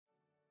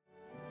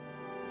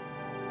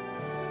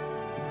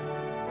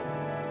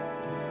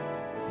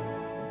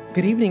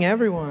Good evening,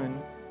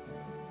 everyone.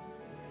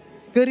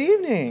 Good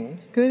evening.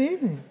 Good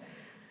evening.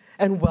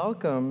 And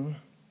welcome.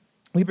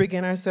 We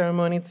begin our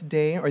ceremony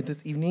today, or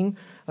this evening,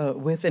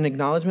 with an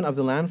acknowledgement of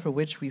the land for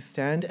which we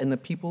stand and the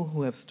people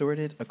who have stewarded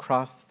it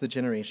across the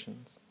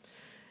generations.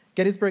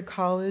 Gettysburg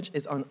College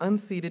is on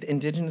unceded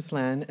indigenous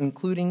land,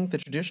 including the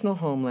traditional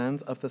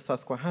homelands of the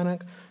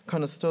Susquehannock,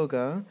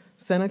 Conestoga,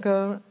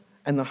 Seneca,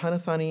 and the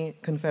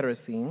Haudenosaunee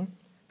Confederacy,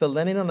 the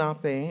Lenni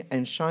Lenape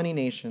and Shawnee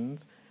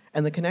nations,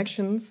 and the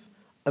connections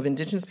of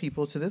indigenous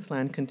people to this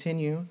land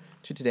continue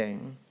to today.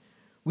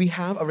 We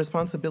have a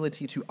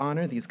responsibility to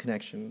honor these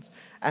connections,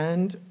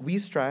 and we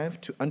strive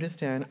to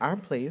understand our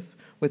place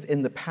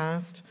within the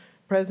past,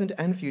 present,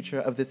 and future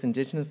of this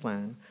indigenous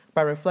land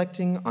by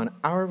reflecting on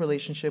our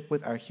relationship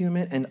with our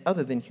human and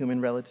other than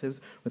human relatives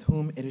with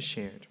whom it is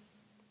shared.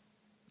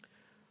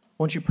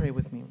 Won't you pray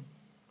with me?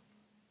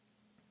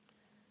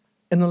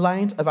 In the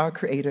light of our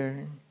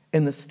Creator,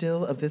 in the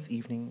still of this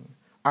evening,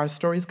 our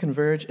stories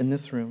converge in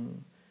this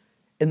room.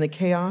 In the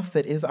chaos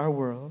that is our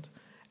world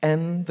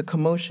and the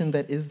commotion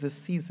that is this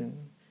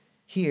season,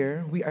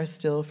 here we are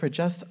still for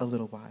just a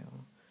little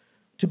while,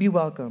 to be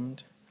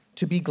welcomed,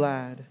 to be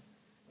glad,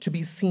 to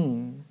be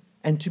seen,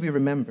 and to be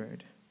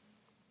remembered.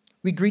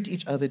 We greet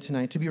each other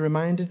tonight to be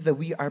reminded that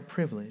we are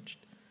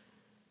privileged,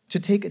 to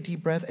take a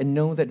deep breath and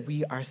know that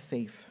we are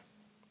safe.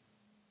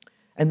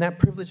 And that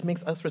privilege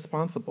makes us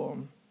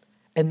responsible,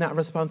 and that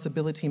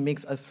responsibility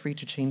makes us free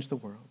to change the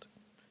world,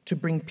 to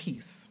bring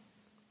peace.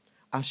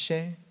 Ashe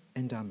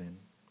and Amen.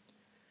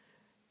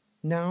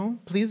 Now,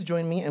 please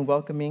join me in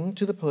welcoming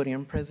to the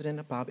podium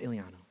President Bob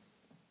Iliano.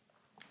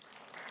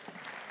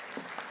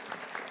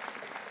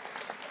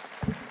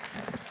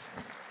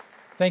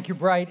 Thank you,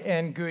 Bright,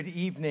 and good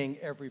evening,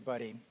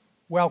 everybody.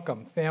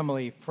 Welcome,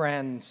 family,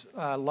 friends,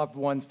 loved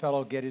ones,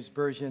 fellow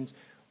Gettysburgians.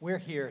 We're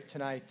here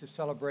tonight to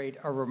celebrate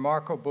a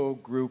remarkable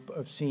group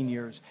of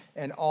seniors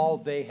and all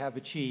they have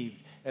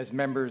achieved as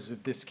members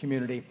of this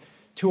community.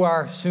 To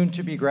our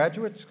soon-to-be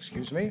graduates,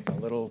 excuse me, a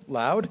little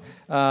loud,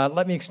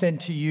 let me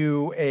extend to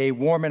you a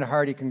warm and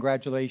hearty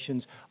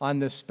congratulations on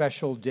this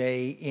special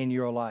day in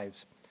your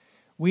lives.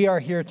 We are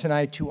here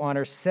tonight to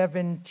honor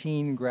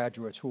 17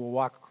 graduates who will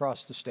walk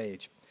across the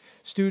stage.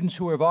 Students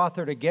who have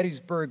authored a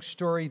Gettysburg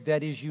story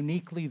that is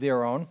uniquely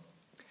their own,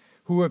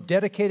 who have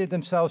dedicated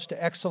themselves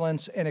to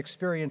excellence and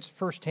experienced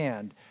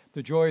firsthand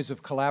the joys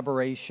of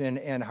collaboration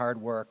and hard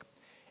work,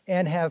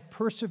 and have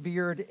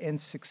persevered and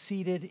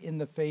succeeded in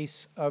the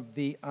face of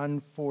the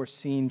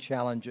unforeseen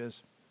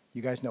challenges.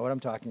 You guys know what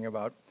I'm talking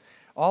about.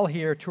 All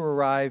here to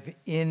arrive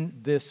in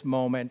this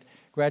moment.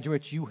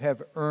 Graduates, you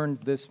have earned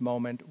this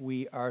moment.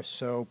 We are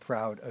so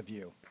proud of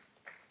you.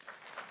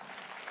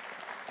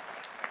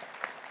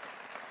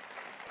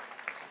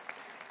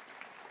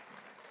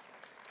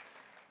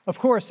 Of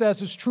course,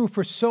 as is true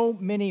for so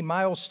many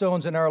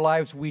milestones in our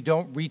lives, we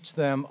don't reach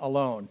them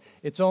alone.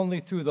 It's only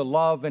through the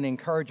love and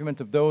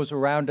encouragement of those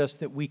around us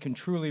that we can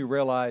truly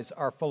realize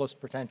our fullest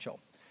potential.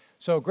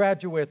 So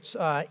graduates,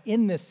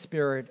 in this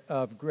spirit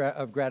of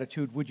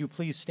gratitude, would you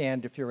please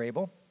stand if you're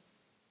able?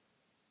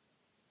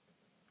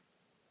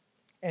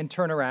 And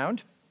turn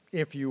around,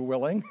 if you're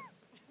willing.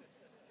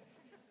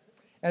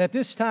 And at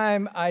this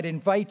time, I'd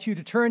invite you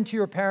to turn to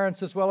your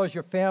parents as well as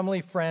your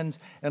family, friends,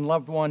 and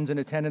loved ones in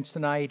attendance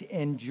tonight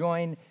and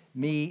join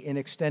me in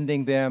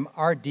extending them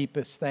our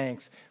deepest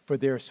thanks for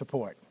their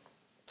support.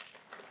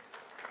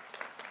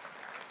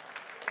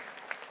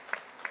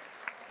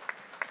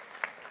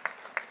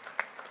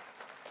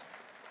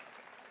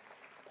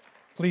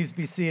 Please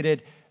be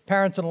seated.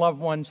 Parents and loved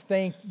ones,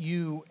 thank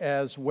you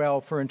as well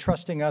for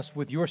entrusting us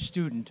with your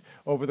student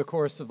over the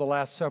course of the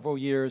last several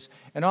years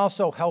and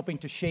also helping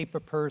to shape a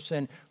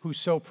person who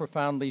so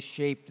profoundly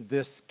shaped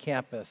this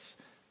campus.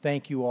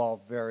 Thank you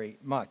all very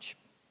much.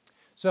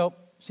 So,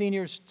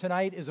 seniors,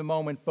 tonight is a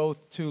moment both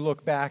to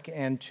look back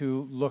and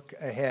to look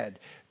ahead,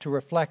 to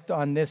reflect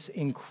on this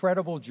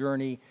incredible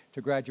journey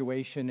to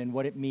graduation and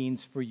what it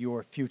means for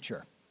your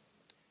future.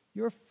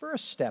 Your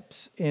first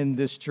steps in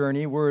this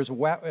journey were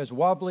as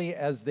wobbly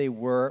as they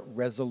were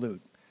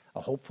resolute.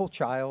 A hopeful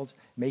child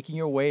making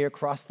your way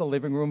across the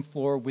living room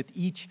floor with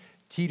each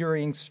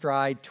teetering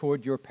stride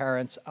toward your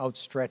parents'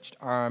 outstretched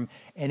arm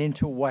and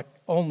into what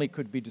only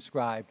could be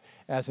described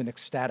as an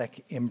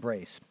ecstatic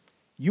embrace.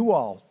 You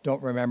all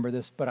don't remember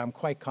this, but I'm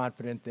quite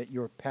confident that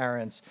your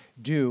parents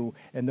do,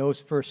 and those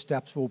first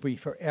steps will be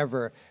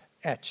forever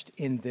etched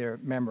in their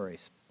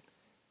memories.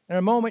 In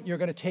a moment, you're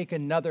going to take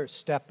another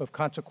step of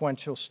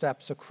consequential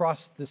steps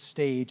across the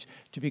stage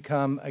to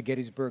become a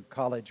Gettysburg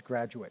College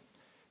graduate,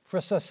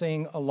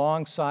 processing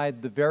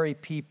alongside the very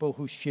people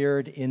who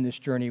shared in this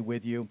journey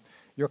with you,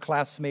 your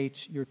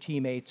classmates, your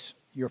teammates,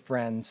 your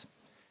friends.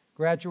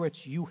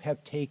 Graduates, you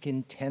have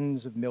taken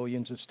tens of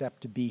millions of steps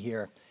to be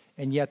here,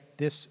 and yet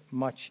this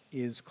much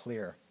is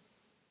clear.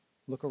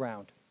 Look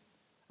around.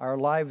 Our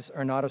lives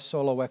are not a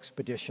solo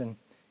expedition.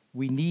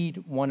 We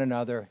need one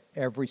another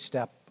every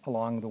step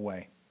along the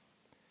way.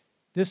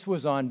 This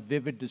was on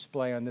vivid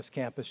display on this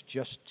campus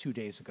just 2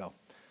 days ago.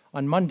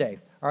 On Monday,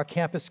 our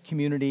campus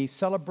community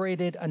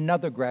celebrated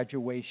another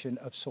graduation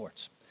of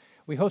sorts.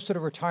 We hosted a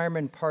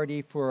retirement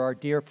party for our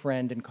dear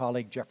friend and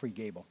colleague, Jeffrey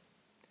Gable.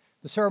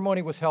 The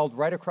ceremony was held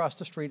right across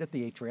the street at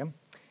the atrium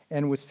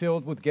and was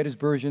filled with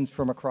Gettysburgians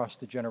from across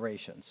the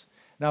generations.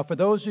 Now, for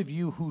those of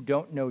you who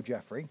don't know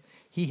Jeffrey,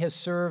 he has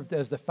served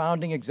as the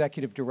founding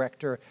executive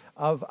director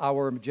of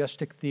our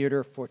Majestic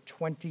Theater for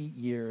 20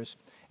 years,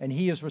 and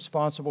he is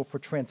responsible for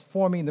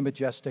transforming the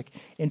Majestic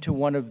into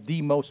one of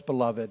the most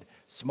beloved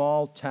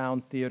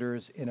small-town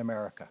theaters in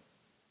America.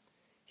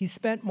 He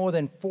spent more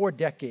than 4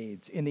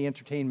 decades in the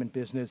entertainment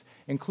business,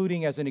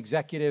 including as an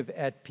executive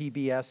at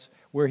PBS,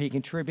 where he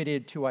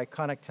contributed to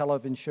iconic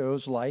television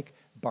shows like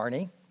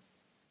Barney,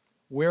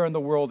 Where in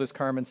the World is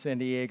Carmen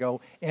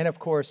Sandiego, and of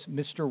course,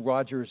 Mr.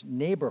 Rogers'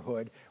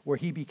 Neighborhood, where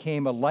he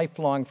became a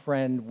lifelong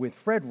friend with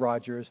Fred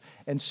Rogers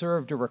and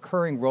served a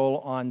recurring role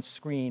on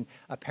screen,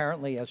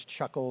 apparently as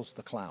Chuckles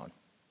the Clown.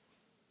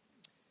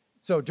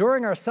 So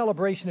during our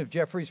celebration of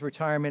Jeffrey's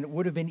retirement, it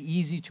would have been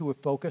easy to have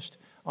focused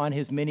on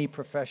his many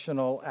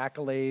professional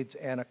accolades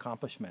and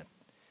accomplishment.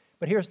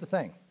 But here's the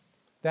thing.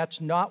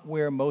 That's not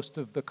where most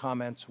of the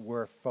comments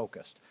were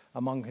focused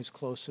among his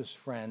closest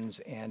friends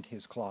and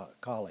his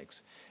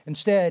colleagues.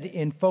 Instead,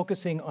 in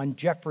focusing on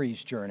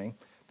Jeffrey's journey,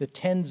 the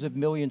tens of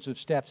millions of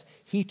steps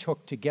he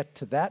took to get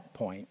to that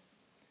point,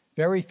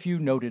 very few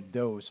noted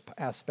those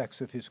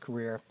aspects of his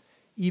career.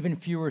 Even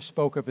fewer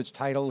spoke of his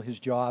title, his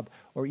job,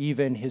 or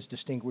even his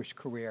distinguished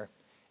career.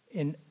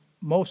 In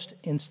most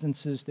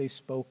instances, they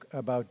spoke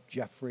about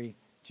Jeffrey,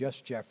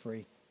 just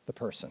Jeffrey, the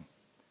person.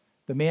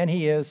 The man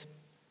he is,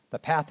 the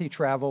path he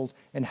traveled,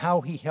 and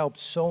how he helped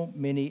so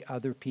many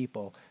other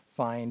people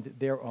find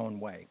their own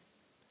way.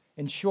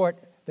 In short,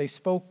 they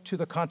spoke to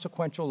the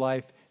consequential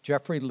life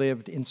Jeffrey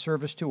lived in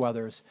service to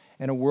others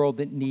in a world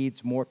that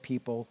needs more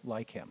people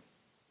like him.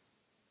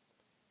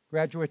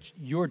 Graduates,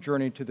 your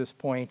journey to this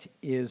point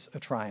is a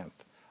triumph.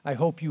 I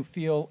hope you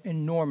feel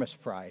enormous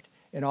pride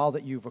in all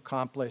that you've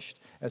accomplished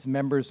as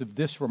members of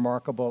this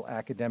remarkable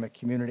academic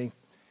community.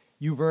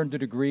 You've earned a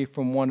degree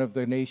from one of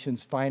the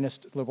nation's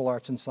finest liberal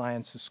arts and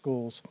sciences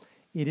schools.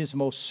 It is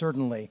most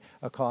certainly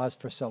a cause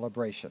for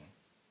celebration.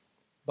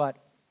 But,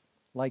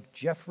 like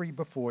Jeffrey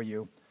before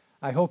you,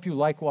 I hope you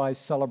likewise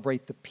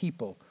celebrate the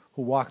people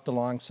who walked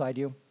alongside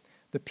you,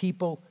 the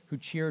people who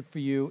cheered for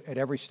you at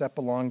every step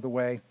along the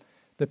way,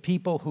 the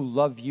people who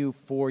love you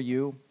for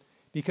you,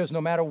 because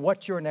no matter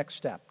what your next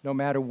step, no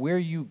matter where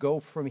you go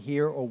from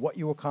here or what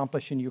you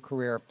accomplish in your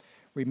career,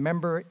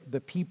 remember the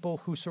people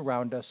who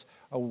surround us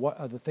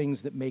are the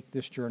things that make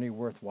this journey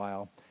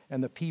worthwhile,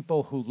 and the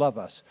people who love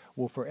us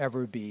will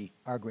forever be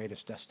our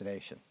greatest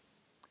destination.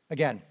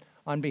 Again,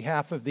 on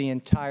behalf of the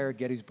entire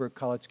Gettysburg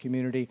College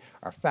community,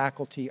 our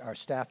faculty, our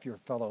staff, your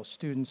fellow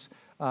students,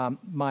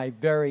 my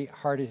very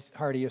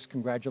heartiest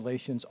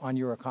congratulations on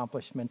your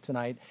accomplishment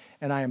tonight,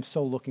 and I am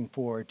so looking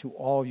forward to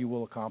all you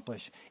will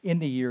accomplish in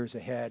the years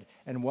ahead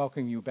and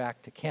welcome you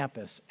back to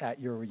campus at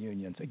your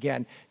reunions.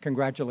 Again,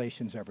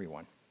 congratulations,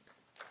 everyone.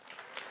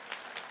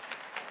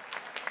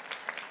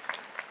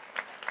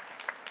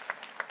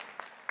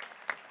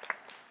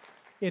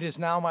 It is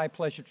now my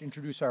pleasure to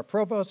introduce our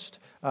provost,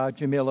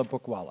 Jamila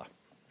Bookwala.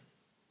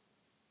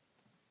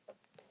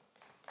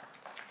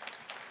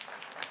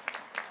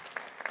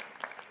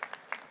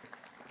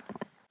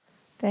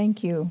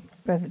 Thank you,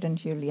 President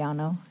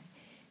Giuliano.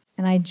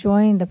 And I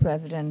join the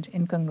President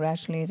in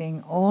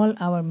congratulating all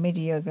our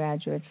mid-year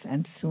graduates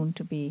and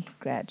soon-to-be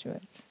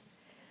graduates.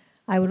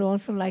 I would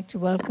also like to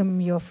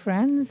welcome your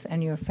friends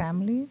and your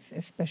families,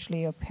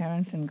 especially your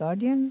parents and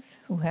guardians,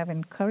 who have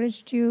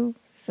encouraged you,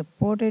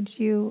 supported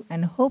you,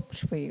 and hoped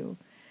for you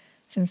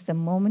since the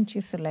moment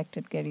you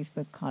selected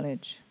Gettysburg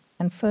College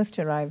and first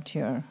arrived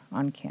here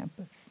on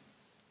campus.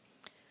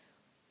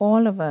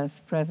 All of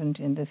us present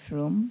in this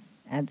room,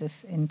 at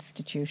this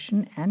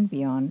institution and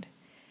beyond,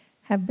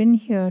 have been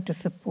here to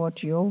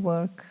support your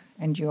work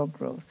and your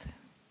growth.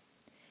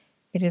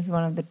 It is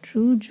one of the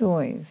true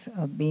joys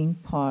of being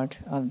part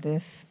of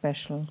this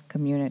special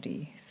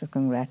community, so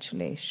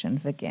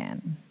congratulations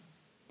again.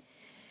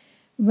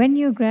 When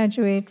you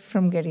graduate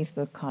from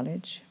Gettysburg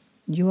College,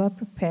 you are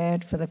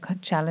prepared for the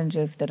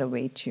challenges that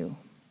await you.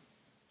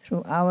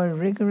 Through our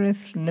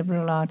rigorous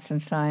liberal arts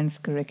and science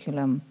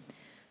curriculum,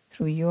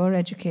 through your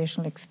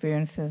educational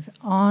experiences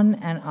on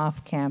and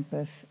off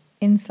campus,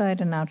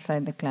 inside and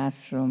outside the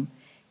classroom,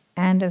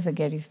 and as a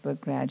Gettysburg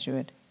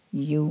graduate,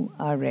 you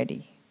are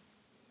ready.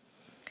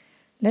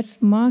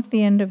 Let's mark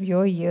the end of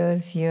your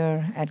years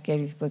here at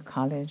Gettysburg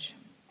College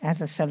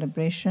as a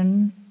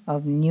celebration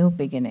of new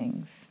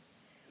beginnings.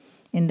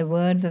 In the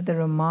words of the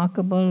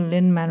remarkable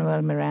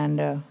Lin-Manuel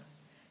Miranda,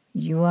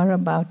 you are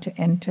about to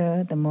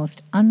enter the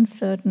most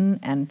uncertain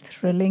and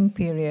thrilling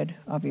period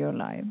of your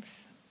lives.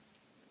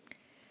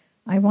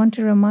 I want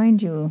to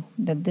remind you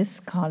that this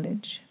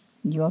college,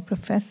 your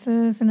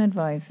professors and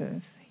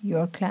advisors,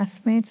 your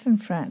classmates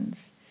and friends,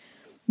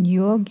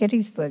 your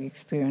Gettysburg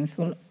experience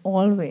will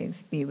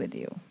always be with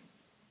you,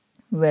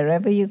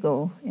 wherever you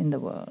go in the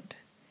world.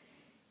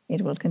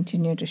 It will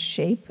continue to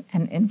shape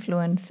and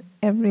influence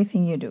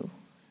everything you do,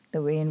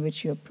 the way in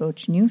which you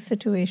approach new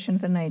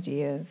situations and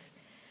ideas,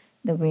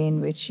 the way in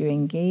which you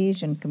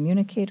engage and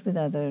communicate with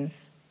others,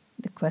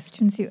 the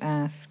questions you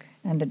ask,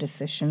 and the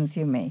decisions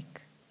you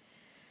make.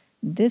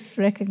 This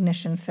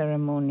recognition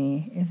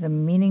ceremony is a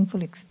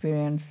meaningful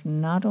experience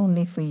not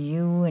only for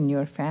you and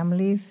your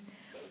families,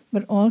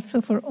 but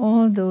also for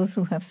all those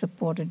who have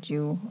supported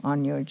you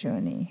on your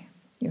journey.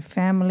 Your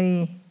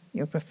family,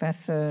 your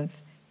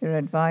professors, your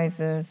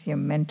advisors, your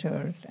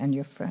mentors, and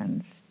your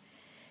friends.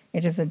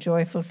 It is a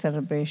joyful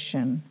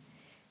celebration,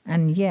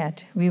 and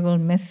yet we will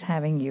miss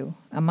having you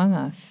among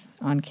us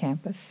on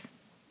campus.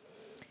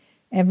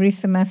 Every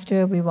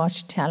semester, we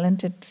watch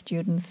talented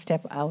students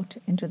step out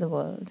into the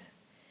world,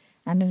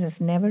 and it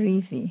is never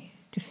easy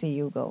to see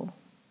you go.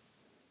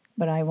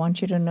 But I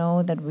want you to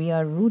know that we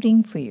are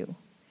rooting for you,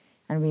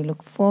 and we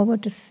look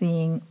forward to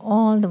seeing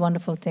all the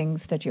wonderful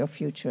things that your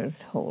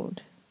futures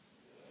hold.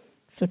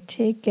 So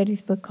take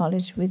Gettysburg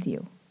College with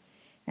you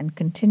and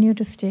continue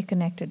to stay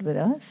connected with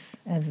us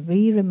as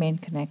we remain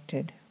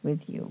connected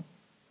with you.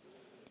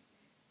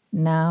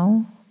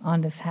 Now,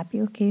 on this happy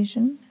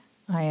occasion,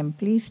 I am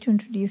pleased to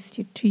introduce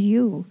to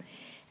you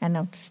an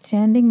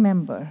outstanding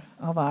member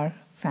of our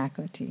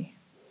faculty,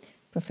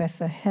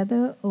 Professor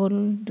Heather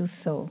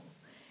Odell-Dussault,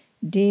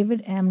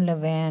 David M.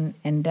 Levan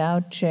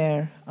Endowed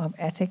Chair of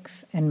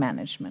Ethics and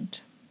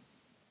Management.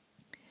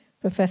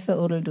 Professor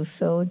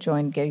Odell-Dussault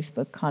joined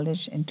Gettysburg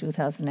College in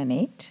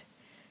 2008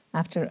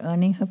 after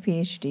earning her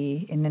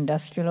PhD in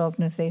Industrial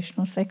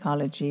Organizational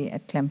Psychology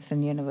at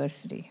Clemson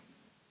University.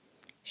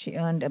 She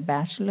earned a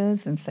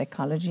bachelor's in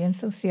psychology and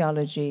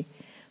sociology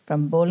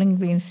from Bowling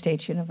Green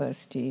State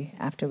University,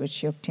 after which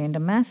she obtained a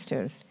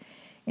master's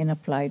in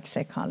applied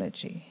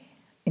psychology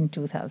in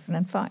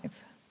 2005.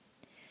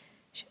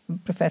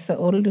 Professor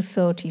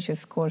Odell-Dussault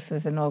teaches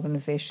courses in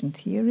organization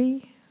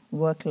theory,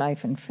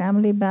 work-life and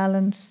family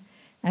balance,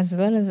 as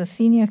well as a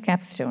senior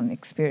capstone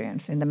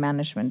experience in the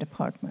management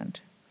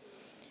department.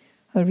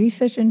 Her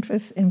research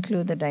interests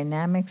include the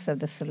dynamics of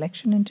the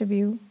selection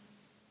interview,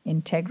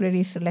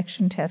 integrity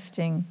selection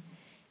testing,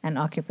 and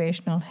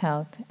occupational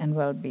health and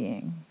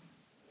well-being.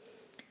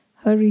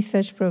 Her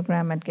research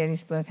program at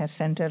Gettysburg has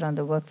centered on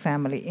the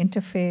work-family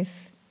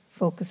interface,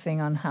 focusing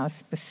on how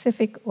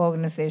specific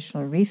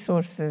organizational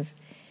resources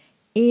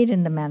aid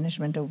in the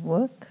management of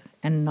work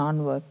and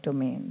non-work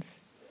domains.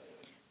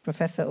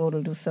 Professor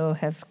Odell-Dussault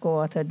has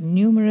co-authored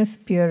numerous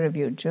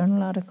peer-reviewed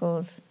journal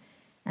articles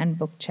and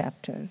book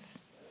chapters.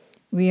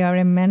 We are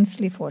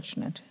immensely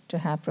fortunate to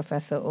have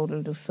Professor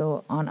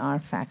Odell-Dussault on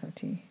our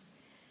faculty.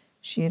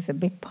 She is a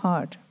big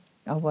part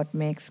of what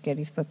makes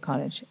Gettysburg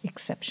College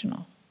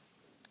exceptional.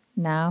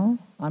 Now,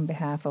 on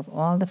behalf of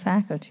all the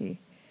faculty,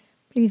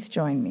 please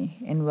join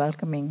me in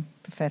welcoming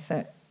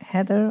Professor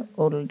Heather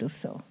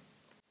Odell-Dussault.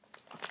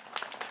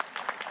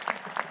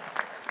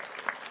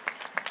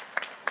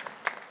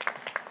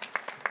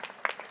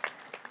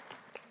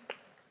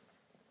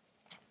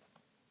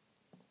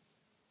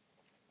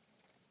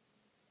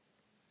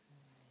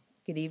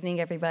 Good evening,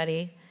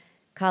 everybody.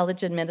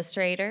 College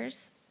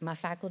administrators, my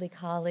faculty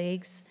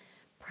colleagues,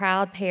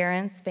 proud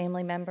parents,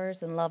 family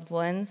members, and loved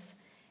ones,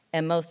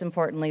 and most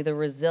importantly, the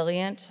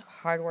resilient,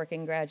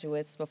 hardworking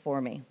graduates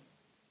before me.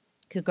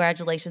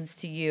 Congratulations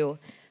to you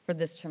for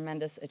this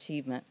tremendous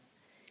achievement.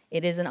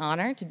 It is an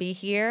honor to be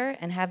here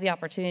and have the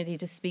opportunity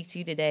to speak to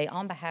you today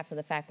on behalf of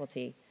the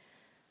faculty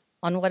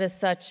on what is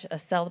such a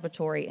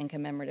celebratory and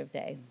commemorative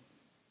day.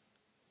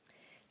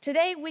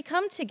 Today, we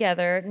come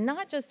together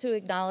not just to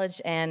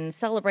acknowledge and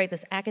celebrate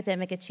this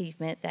academic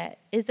achievement that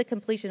is the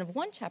completion of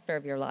one chapter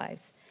of your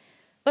lives,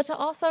 but to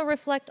also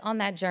reflect on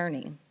that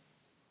journey,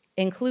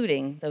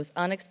 including those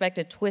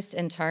unexpected twists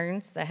and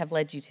turns that have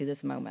led you to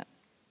this moment.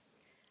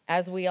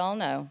 As we all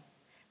know,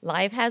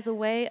 life has a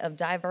way of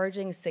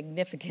diverging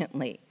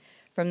significantly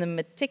from the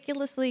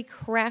meticulously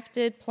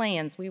crafted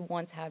plans we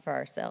once had for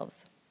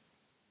ourselves.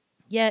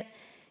 Yet,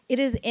 it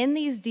is in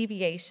these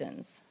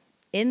deviations,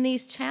 in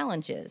these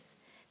challenges,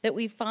 that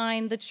we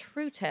find the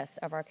true test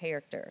of our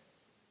character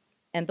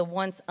and the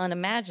once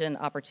unimagined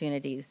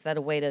opportunities that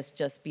await us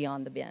just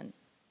beyond the bend.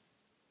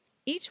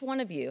 Each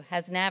one of you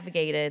has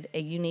navigated a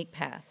unique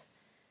path,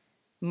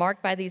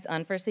 marked by these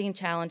unforeseen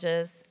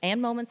challenges and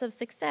moments of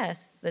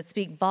success that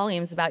speak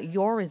volumes about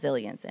your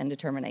resilience and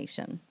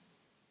determination.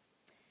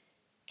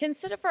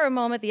 Consider for a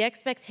moment the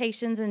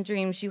expectations and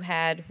dreams you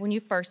had when you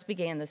first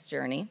began this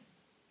journey.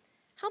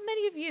 How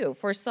many of you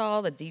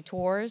foresaw the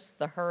detours,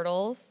 the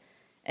hurdles,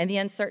 and the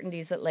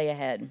uncertainties that lay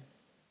ahead?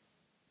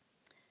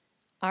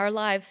 Our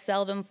lives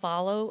seldom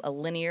follow a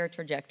linear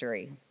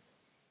trajectory.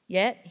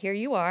 Yet, here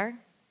you are,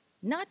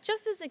 not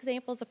just as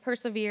examples of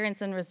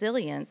perseverance and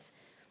resilience,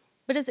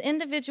 but as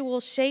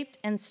individuals shaped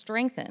and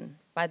strengthened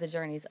by the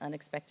journey's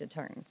unexpected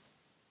turns.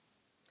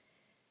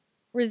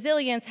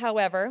 Resilience,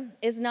 however,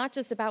 is not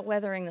just about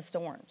weathering the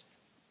storms.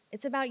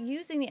 It's about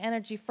using the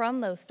energy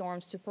from those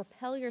storms to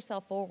propel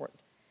yourself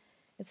forward.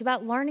 It's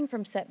about learning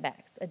from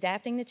setbacks,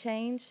 adapting to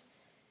change,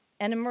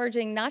 and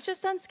emerging not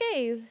just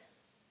unscathed,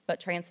 but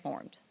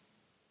transformed.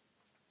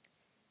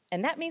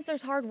 And that means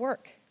there's hard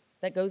work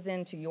that goes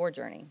into your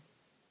journey.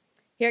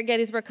 Here at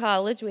Gettysburg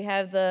College, we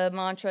have the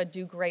mantra,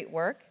 do great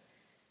work.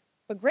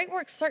 But great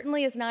work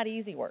certainly is not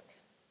easy work.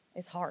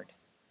 It's hard.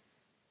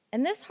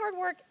 And this hard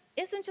work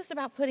isn't just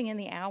about putting in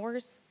the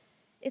hours.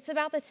 It's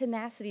about the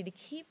tenacity to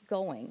keep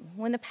going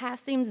when the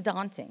path seems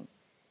daunting.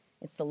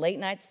 It's the late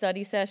night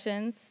study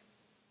sessions,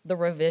 the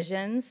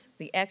revisions,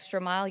 the extra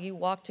mile you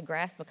walk to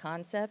grasp a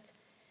concept,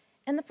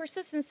 and the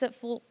persistence that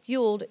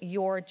fueled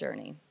your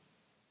journey.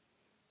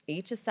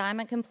 Each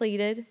assignment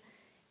completed,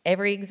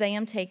 every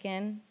exam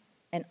taken,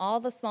 and all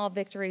the small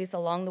victories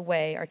along the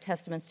way are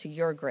testaments to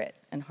your grit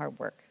and hard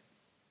work.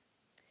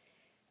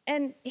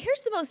 And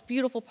here's the most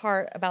beautiful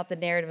part about the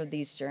narrative of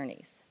these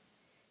journeys.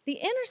 The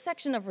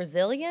intersection of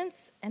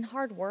resilience and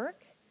hard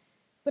work,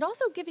 but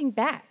also giving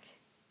back.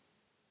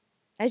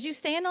 As you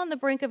stand on the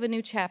brink of a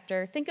new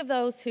chapter, think of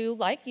those who,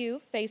 like you,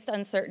 faced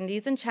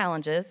uncertainties and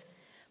challenges,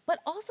 but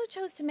also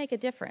chose to make a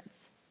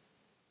difference.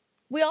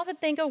 We often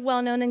think of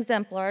well-known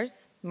exemplars,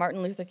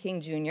 Martin Luther King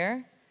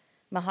Jr.,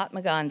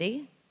 Mahatma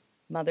Gandhi,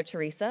 Mother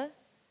Teresa,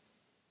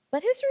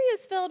 but history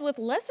is filled with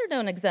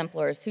lesser-known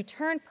exemplars who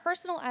turned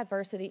personal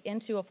adversity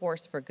into a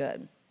force for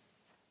good.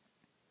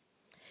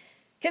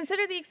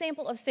 Consider the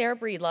example of Sarah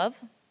Breedlove.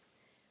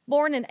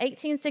 Born in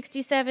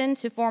 1867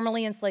 to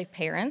formerly enslaved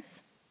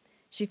parents,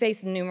 she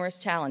faced numerous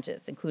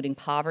challenges, including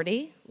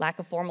poverty, lack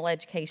of formal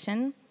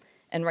education,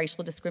 and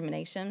racial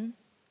discrimination.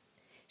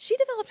 She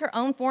developed her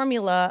own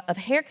formula of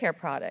hair care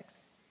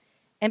products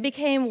and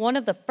became one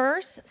of the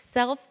first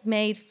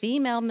self-made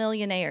female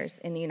millionaires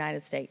in the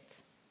United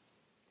States.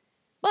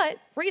 But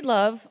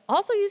Breedlove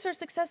also used her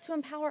success to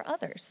empower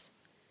others.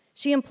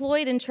 She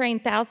employed and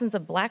trained thousands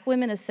of Black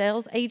women as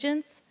sales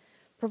agents,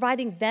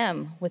 providing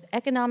them with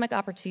economic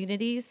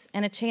opportunities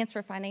and a chance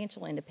for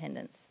financial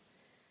independence.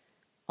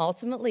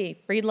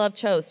 Ultimately, Breedlove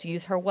chose to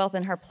use her wealth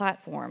and her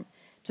platform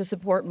to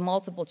support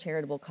multiple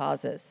charitable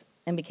causes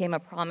and became a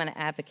prominent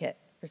advocate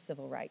for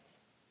civil rights.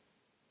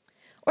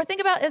 Or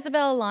think about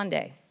Isabel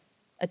Allende,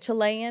 a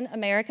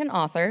Chilean-American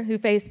author who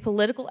faced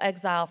political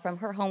exile from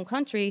her home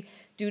country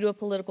due to a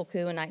political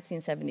coup in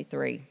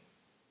 1973.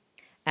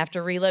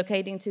 After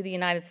relocating to the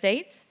United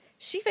States,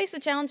 she faced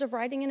the challenge of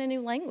writing in a new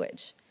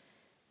language.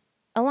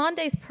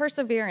 Allende's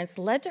perseverance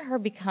led to her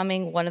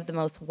becoming one of the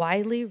most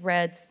widely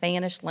read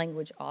Spanish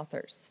language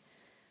authors.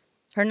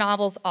 Her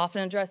novels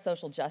often address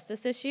social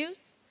justice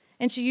issues,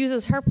 and she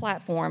uses her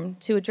platform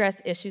to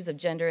address issues of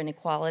gender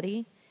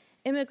inequality,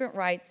 immigrant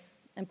rights,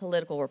 and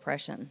political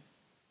repression.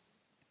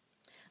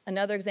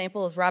 Another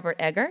example is Robert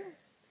Egger.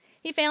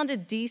 He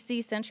founded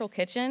DC Central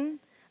Kitchen,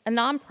 a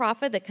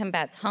nonprofit that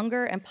combats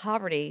hunger and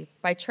poverty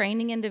by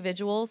training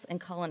individuals in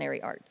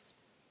culinary arts.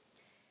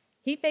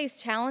 He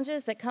faced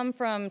challenges that come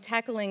from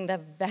tackling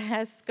the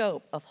vast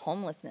scope of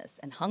homelessness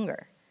and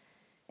hunger,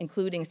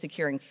 including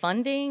securing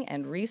funding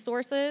and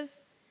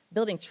resources,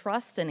 building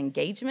trust and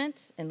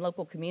engagement in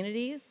local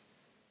communities,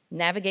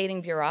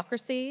 navigating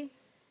bureaucracy,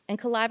 and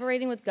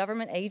collaborating with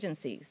government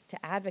agencies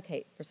to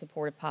advocate for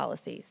supportive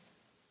policies.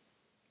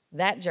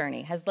 That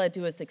journey has led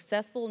to a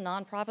successful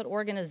nonprofit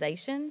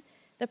organization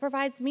that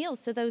provides meals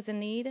to those in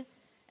need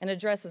and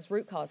addresses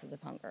root causes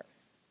of hunger.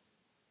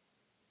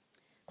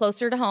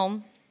 Closer to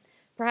home,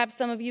 perhaps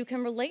some of you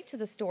can relate to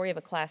the story of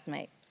a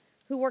classmate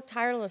who worked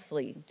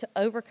tirelessly to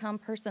overcome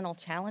personal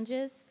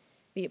challenges,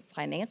 be it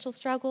financial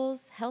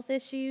struggles, health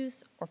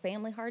issues, or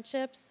family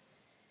hardships.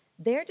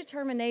 Their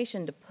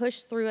determination to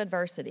push through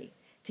adversity,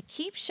 to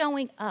keep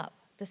showing up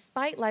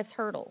despite life's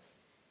hurdles,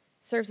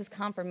 serves as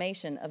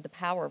confirmation of the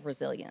power of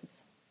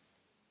resilience.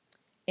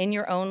 In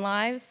your own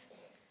lives,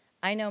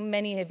 I know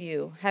many of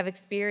you have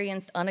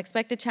experienced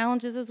unexpected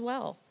challenges as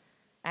well,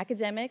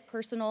 academic,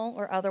 personal,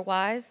 or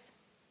otherwise.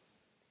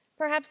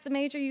 Perhaps the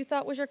major you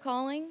thought was your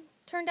calling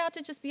turned out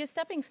to just be a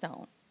stepping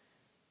stone.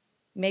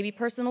 Maybe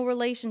personal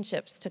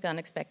relationships took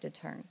unexpected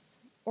turns,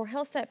 or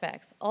health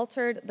setbacks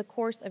altered the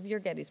course of your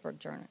Gettysburg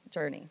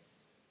journey.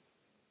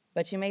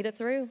 But you made it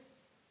through.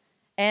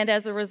 And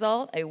as a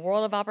result, a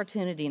world of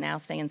opportunity now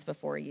stands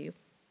before you.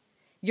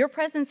 Your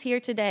presence here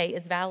today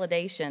is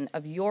validation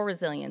of your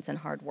resilience and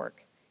hard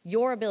work,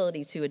 your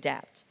ability to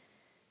adapt,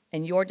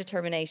 and your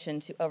determination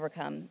to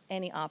overcome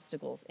any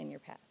obstacles in your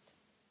path.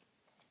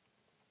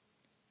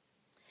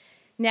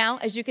 Now,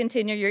 as you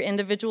continue your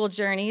individual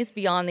journeys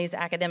beyond these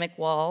academic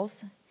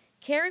walls,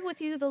 carry with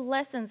you the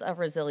lessons of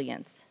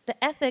resilience,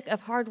 the ethic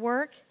of hard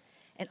work,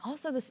 and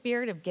also the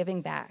spirit of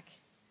giving back.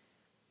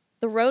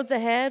 The roads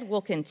ahead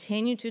will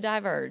continue to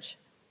diverge,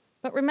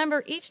 but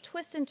remember, each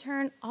twist and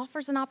turn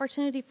offers an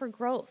opportunity for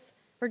growth,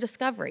 for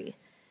discovery,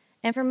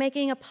 and for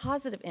making a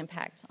positive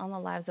impact on the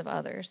lives of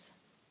others.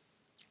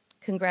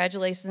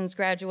 Congratulations,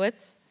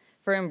 graduates,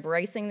 for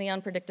embracing the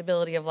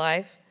unpredictability of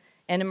life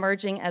and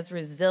emerging as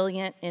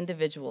resilient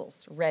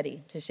individuals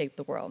ready to shape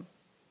the world.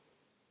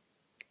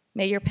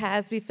 May your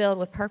paths be filled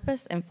with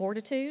purpose and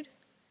fortitude.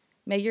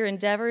 May your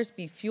endeavors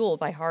be fueled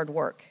by hard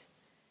work.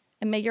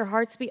 And may your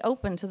hearts be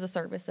open to the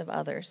service of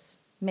others,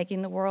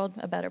 making the world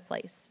a better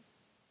place.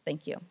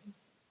 Thank you.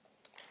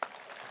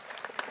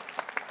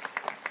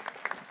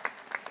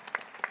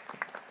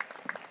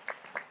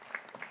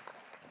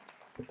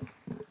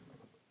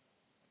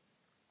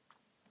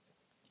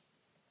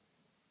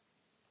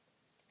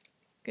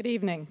 Good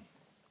evening.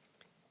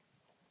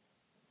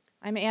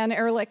 I'm Ann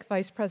Ehrlich,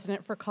 Vice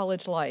President for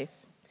College Life.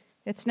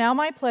 It's now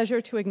my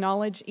pleasure to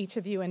acknowledge each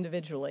of you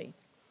individually.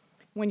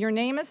 When your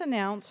name is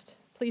announced,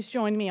 please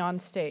join me on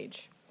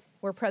stage,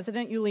 where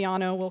President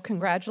Giuliano will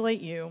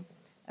congratulate you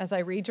as I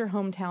read your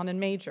hometown and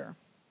major.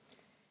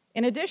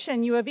 In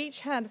addition, you have each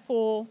had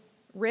full,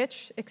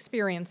 rich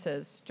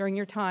experiences during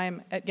your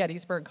time at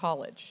Gettysburg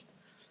College.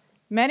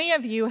 Many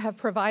of you have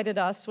provided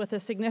us with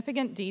a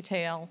significant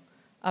detail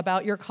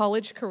about your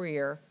college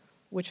career,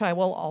 which I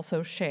will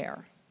also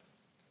share.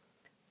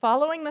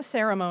 Following the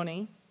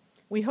ceremony,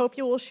 we hope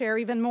you will share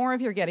even more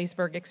of your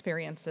Gettysburg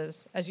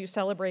experiences as you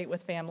celebrate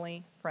with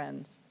family,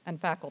 friends, and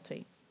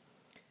faculty.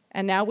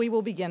 And now we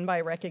will begin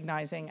by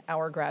recognizing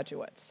our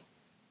graduates.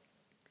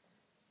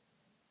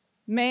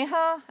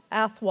 Meha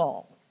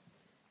Athwal,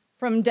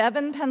 from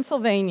Devon,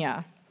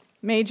 Pennsylvania,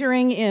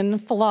 majoring in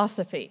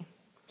philosophy.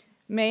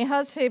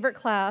 Meha's favorite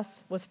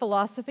class was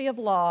philosophy of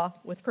law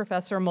with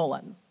Professor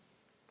Mullen.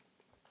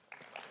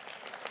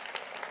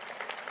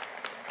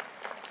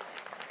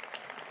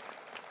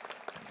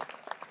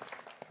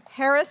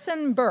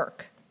 Harrison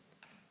Burke,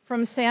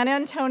 from San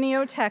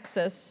Antonio,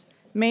 Texas,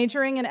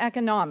 majoring in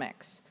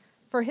economics.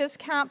 For his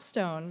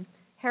capstone,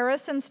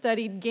 Harrison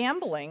studied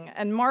gambling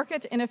and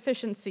market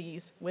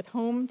inefficiencies with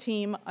home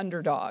team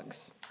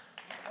underdogs.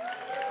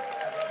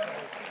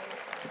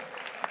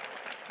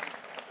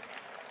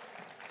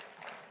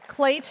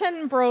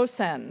 Clayton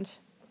Brosend,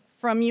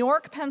 from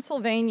York,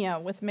 Pennsylvania,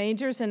 with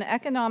majors in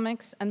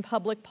economics and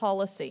public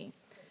policy.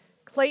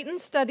 Clayton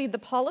studied the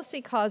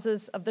policy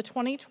causes of the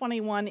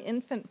 2021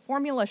 infant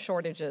formula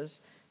shortages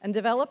and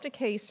developed a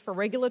case for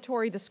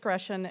regulatory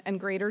discretion and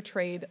greater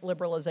trade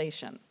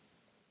liberalization.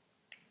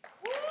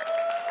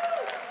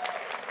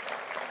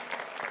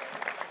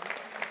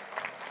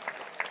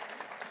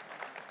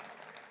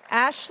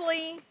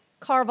 Ashley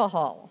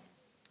Carvajal,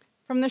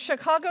 from the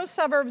Chicago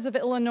suburbs of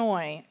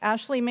Illinois.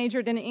 Ashley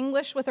majored in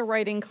English with a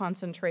writing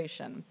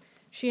concentration.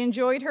 She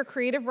enjoyed her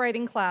creative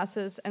writing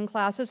classes and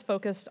classes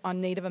focused on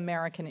Native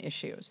American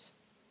issues.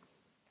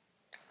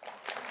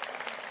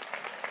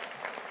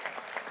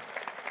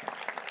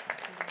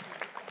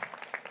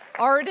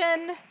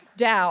 Arden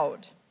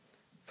Dowd,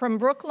 from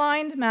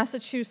Brookline,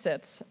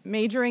 Massachusetts,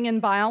 majoring in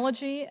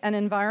biology and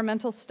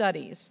environmental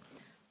studies.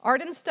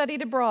 Arden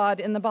studied abroad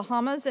in the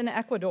Bahamas and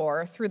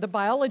Ecuador through the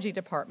biology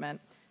department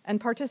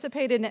and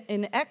participated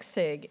in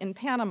EXIG in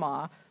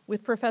Panama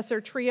with Professor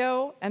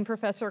Trio and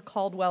Professor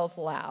Caldwell's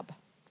lab.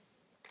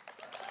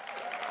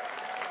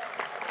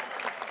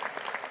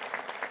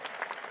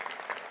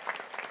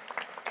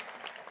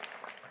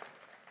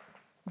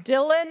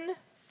 Dylan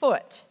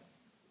Foote,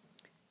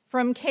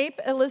 from Cape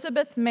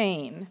Elizabeth,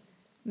 Maine,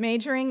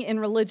 majoring in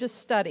religious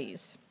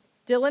studies.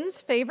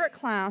 Dylan's favorite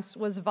class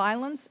was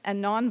violence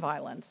and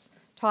nonviolence,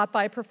 taught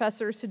by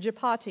Professor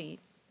Sijapati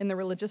in the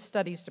religious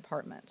studies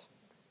department.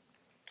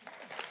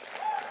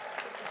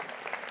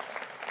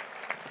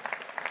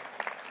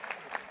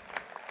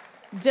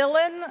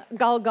 Dylan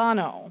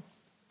Galgano,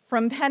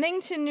 from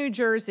Pennington, New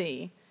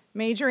Jersey,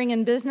 majoring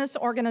in business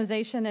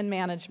organization and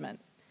management.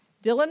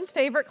 Dylan's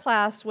favorite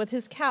class was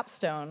his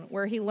capstone,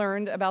 where he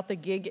learned about the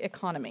gig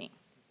economy.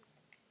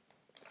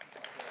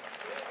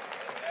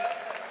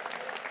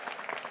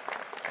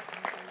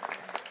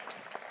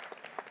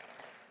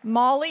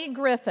 Molly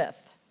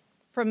Griffith,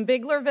 from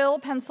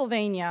Biglerville,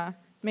 Pennsylvania,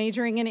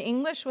 majoring in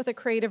English with a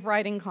creative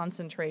writing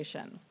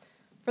concentration.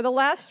 For the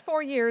last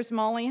 4 years,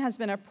 Molly has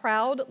been a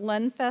proud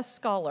Lenfest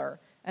scholar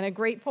and a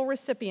grateful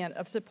recipient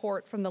of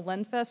support from the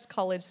Lenfest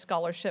College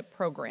Scholarship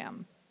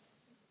Program.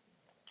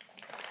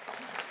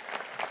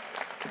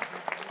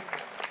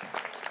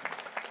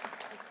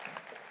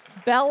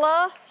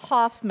 Bella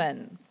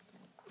Hoffman,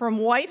 from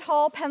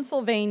Whitehall,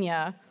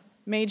 Pennsylvania,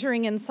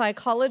 majoring in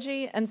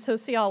psychology and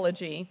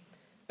sociology.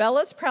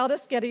 Bella's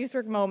proudest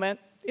Gettysburg moment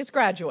is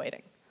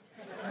graduating.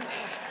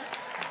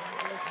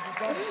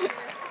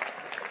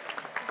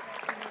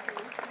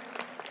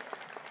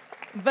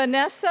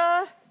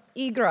 Vanessa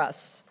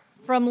Egras,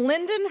 from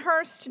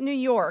Lindenhurst, New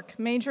York,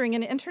 majoring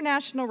in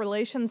international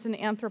relations and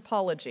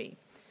anthropology.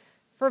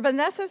 For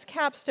Vanessa's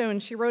capstone,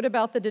 she wrote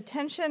about the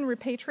detention,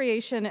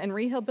 repatriation, and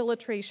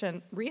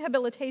rehabilitation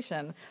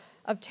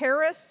of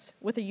terrorists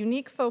with a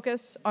unique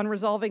focus on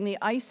resolving the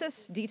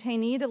ISIS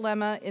detainee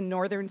dilemma in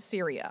northern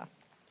Syria.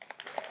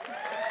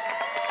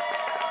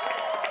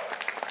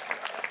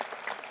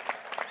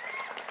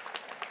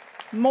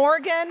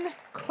 Morgan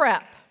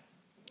Krepp,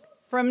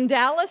 from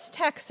Dallas,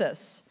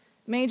 Texas,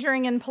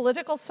 majoring in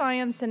political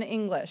science and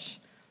English.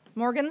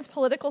 Morgan's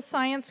political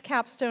science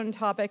capstone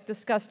topic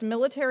discussed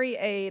military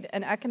aid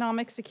and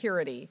economic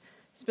security,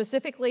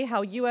 specifically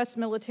how U.S.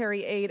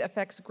 military aid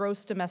affects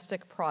gross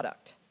domestic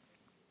product.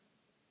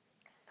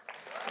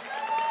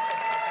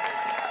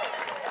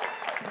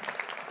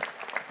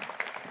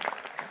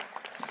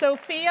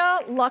 Sophia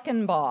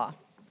Luckenbaugh,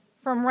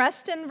 from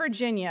Reston,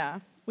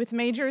 Virginia, with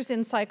majors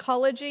in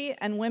psychology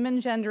and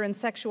women, gender, and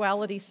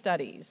sexuality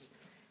studies.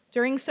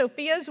 During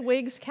Sophia's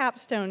Wiggs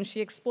capstone, she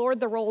explored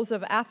the roles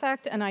of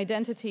affect and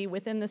identity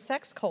within the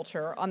sex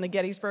culture on the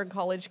Gettysburg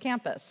College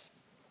campus.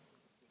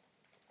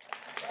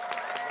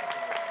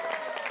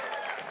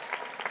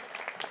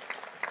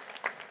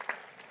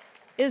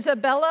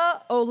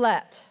 Isabella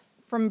Olette,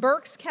 from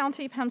Berks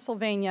County,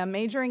 Pennsylvania,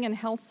 majoring in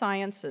health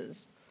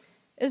sciences.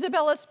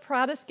 Isabella's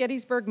proudest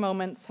Gettysburg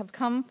moments have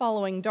come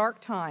following dark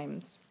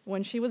times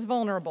when she was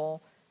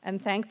vulnerable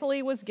and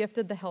thankfully was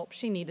gifted the help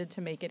she needed to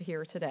make it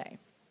here today.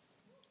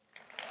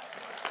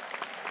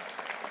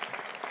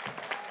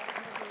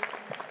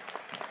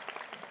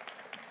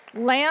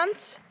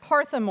 Lance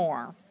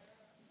Parthamore,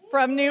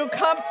 from New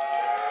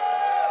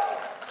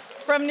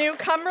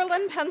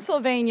Cumberland,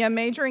 Pennsylvania,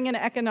 majoring in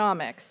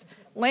economics.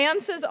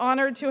 Lance is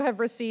honored to have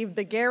received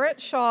the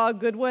Garrett Shaw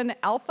Goodwin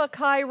Alpha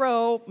Chi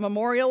Rho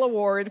Memorial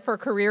Award for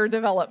Career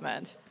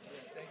Development.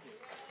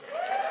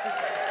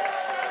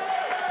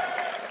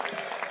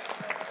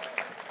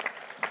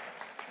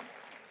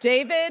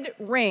 David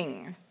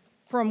Ring,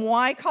 from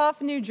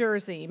Wyckoff, New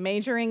Jersey,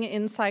 majoring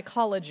in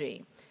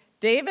psychology.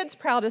 David's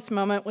proudest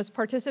moment was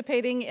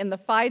participating in the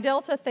Phi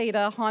Delta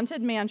Theta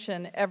Haunted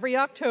Mansion every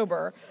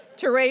October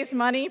to raise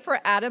money for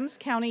Adams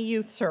County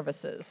Youth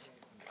Services.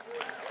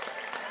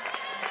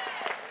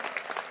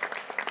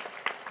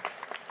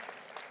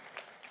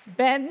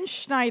 Ben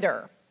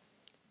Schneider,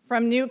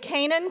 from New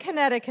Canaan,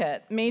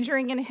 Connecticut,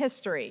 majoring in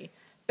history.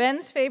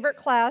 Ben's favorite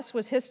class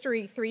was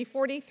History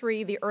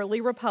 343, the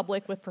Early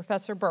Republic, with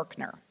Professor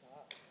Berkner.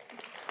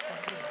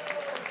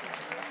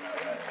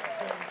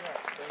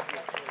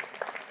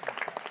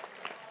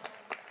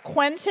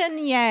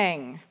 Quentin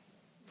Yang,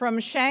 from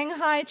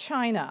Shanghai,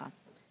 China,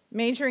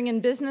 majoring in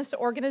business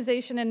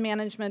organization and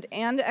management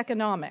and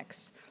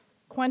economics.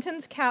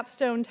 Quentin's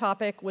capstone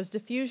topic was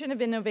diffusion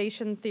of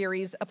innovation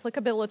theories,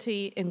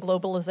 applicability in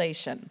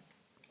globalization.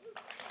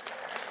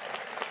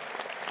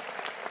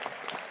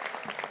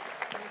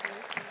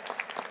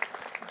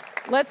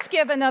 Let's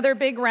give another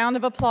big round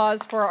of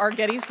applause for our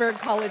Gettysburg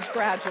College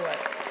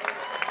graduates.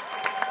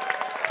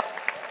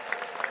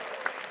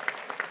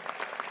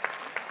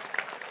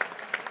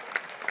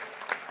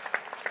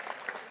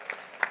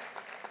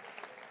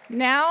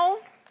 Now,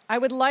 I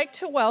would like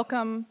to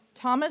welcome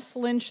Thomas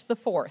Lynch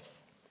IV,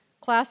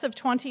 class of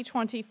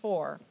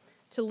 2024,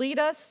 to lead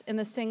us in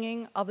the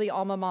singing of the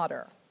Alma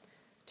Mater.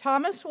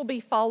 Thomas will be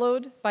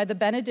followed by the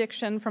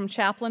benediction from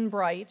Chaplain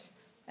Bright,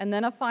 and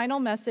then a final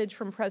message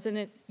from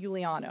President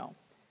Giuliano.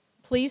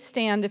 Please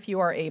stand if you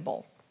are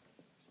able.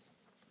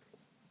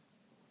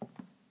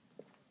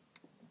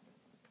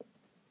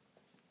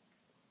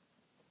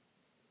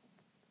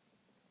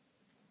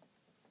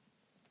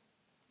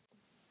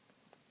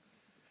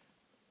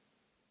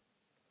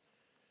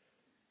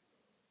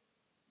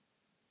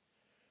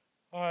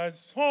 As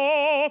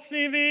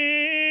softly the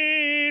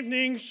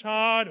evening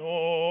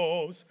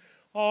shadows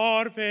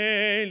are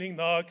veiling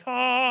the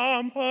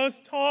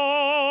campus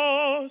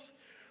towers,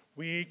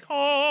 we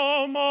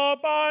come, a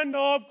band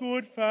of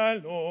good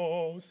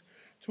fellows,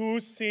 to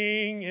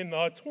sing in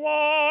the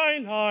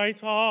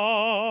twilight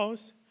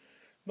hours.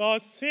 The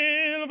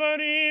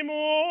silvery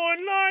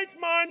moonlight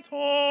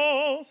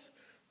mantles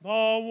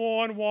the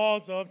worn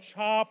walls of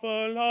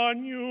chapel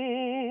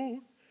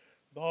anew.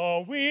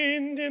 The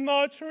wind in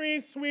the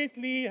trees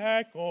sweetly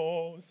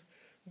echoes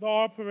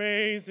the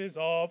praises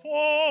of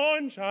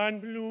orange and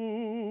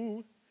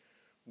blue.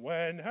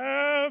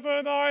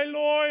 Whenever thy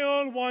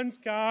loyal ones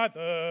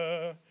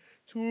gather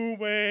to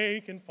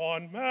waken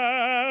fond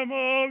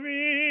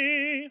memory,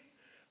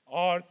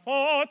 our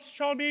thoughts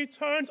shall be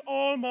turned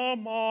alma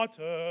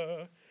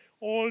mater,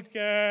 old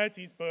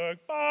Gettysburg,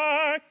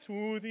 back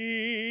to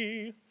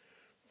thee.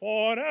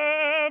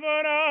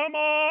 Forever am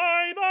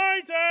I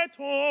thy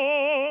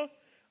debtor,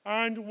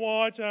 and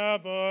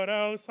whatever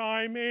else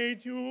I may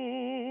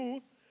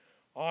do,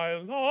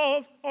 I'll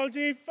love, I'll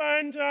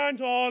defend,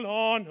 and I'll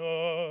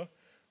honor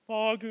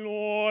the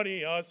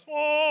glorious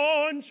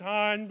orange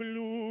and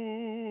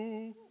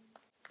blue.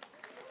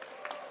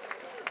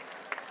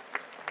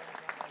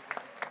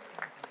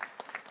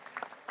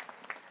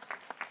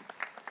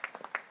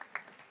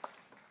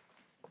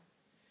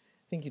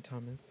 Thank you,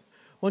 Thomas.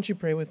 Won't you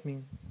pray with me?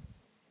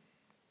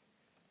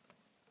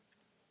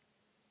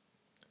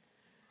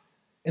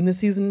 In the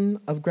season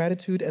of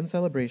gratitude and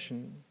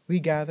celebration, we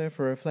gather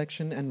for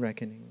reflection and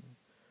reckoning,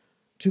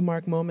 to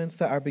mark moments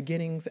that are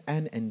beginnings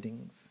and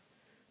endings,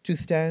 to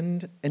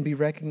stand and be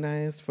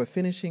recognized for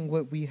finishing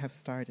what we have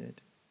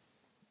started,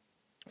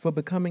 for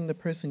becoming the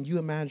person you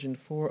imagined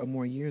 4 or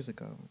more years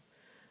ago,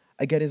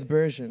 a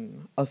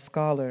Gettysburgian, a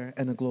scholar,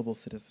 and a global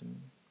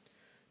citizen,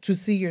 to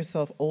see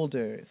yourself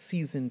older,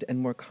 seasoned, and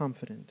more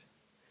confident.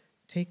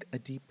 Take a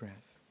deep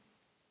breath.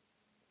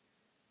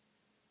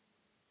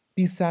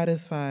 Be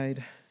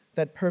satisfied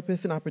that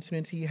purpose and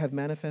opportunity have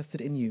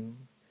manifested in you.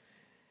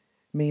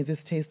 May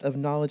this taste of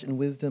knowledge and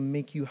wisdom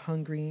make you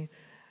hungry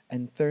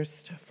and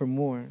thirst for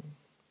more.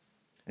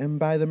 And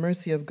by the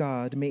mercy of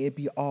God, may it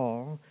be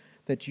all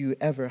that you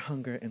ever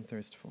hunger and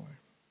thirst for.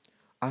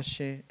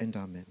 Ashe and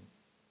Amen.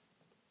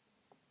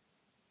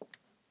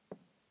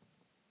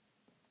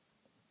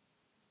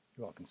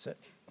 You all can sit.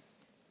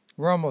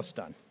 We're almost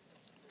done.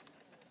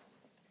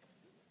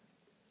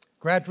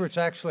 Graduates,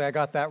 actually, I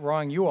got that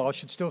wrong. You all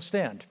should still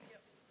stand.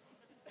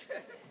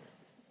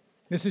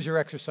 This is your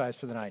exercise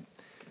for the night.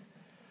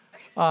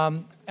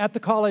 At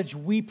the college,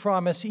 we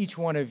promise each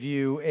one of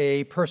you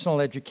a personal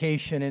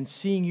education, and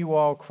seeing you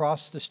all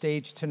cross the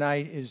stage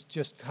tonight is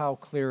just how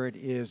clear it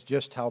is,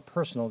 just how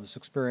personal this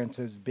experience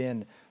has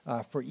been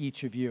for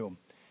each of you.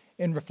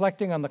 In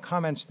reflecting on the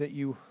comments that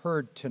you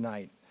heard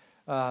tonight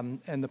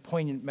and the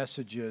poignant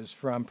messages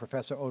from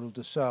Professor Odile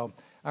Dussault,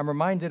 I'm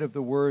reminded of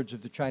the words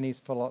of the Chinese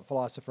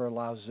philosopher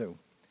Lao Tzu.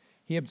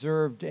 He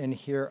observed, and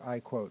here I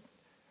quote,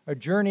 "A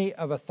journey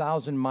of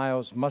 1,000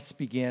 miles must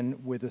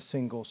begin with a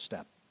single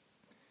step."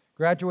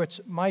 Graduates,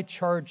 my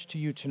charge to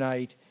you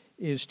tonight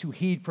is to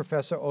heed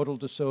Professor Odile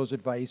Dussault's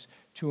advice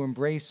to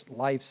embrace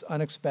life's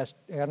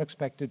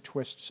unexpected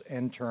twists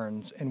and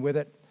turns, and with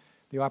it,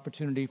 the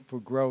opportunity for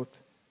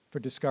growth, for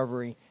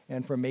discovery,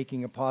 and for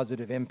making a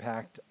positive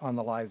impact on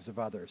the lives of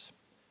others.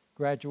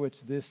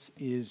 Graduates, this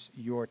is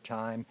your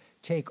time.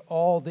 Take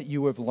all that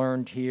you have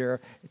learned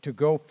here to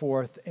go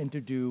forth and to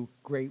do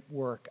great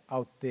work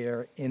out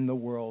there in the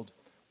world.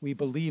 We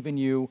believe in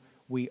you.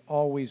 We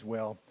always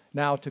will.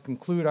 Now, to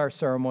conclude our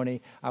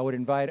ceremony, I would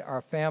invite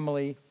our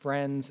family,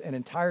 friends, and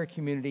entire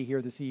community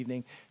here this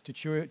evening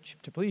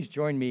to please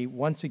join me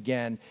once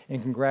again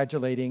in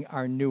congratulating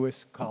our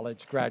newest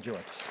college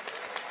graduates.